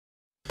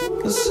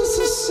This is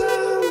the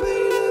sound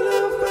beating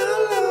of my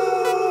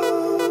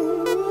lungs.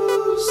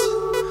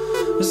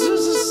 This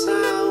is the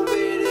sound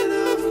beating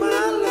of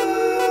my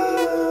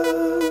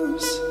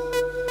lungs.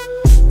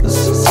 This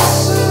is the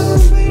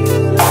sound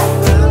beating of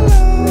my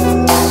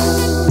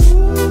lungs.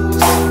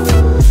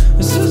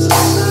 This is the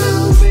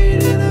sound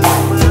beating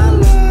of my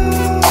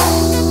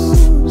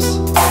lungs.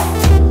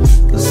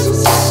 This is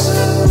the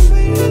sound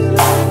beating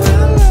of my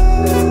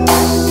lungs.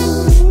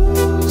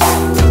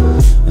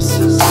 This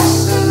is the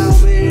sound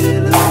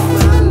beating of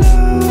my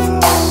lungs.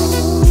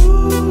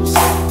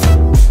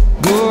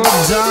 Good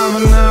time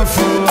and not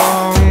for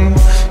long.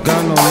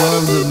 Got no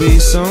love to be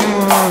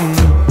someone.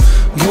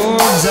 Good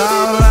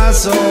time,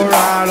 that's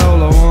alright.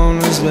 All I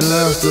want is be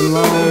left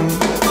alone.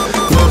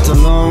 Left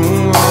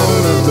alone,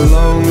 left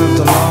alone, left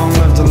alone.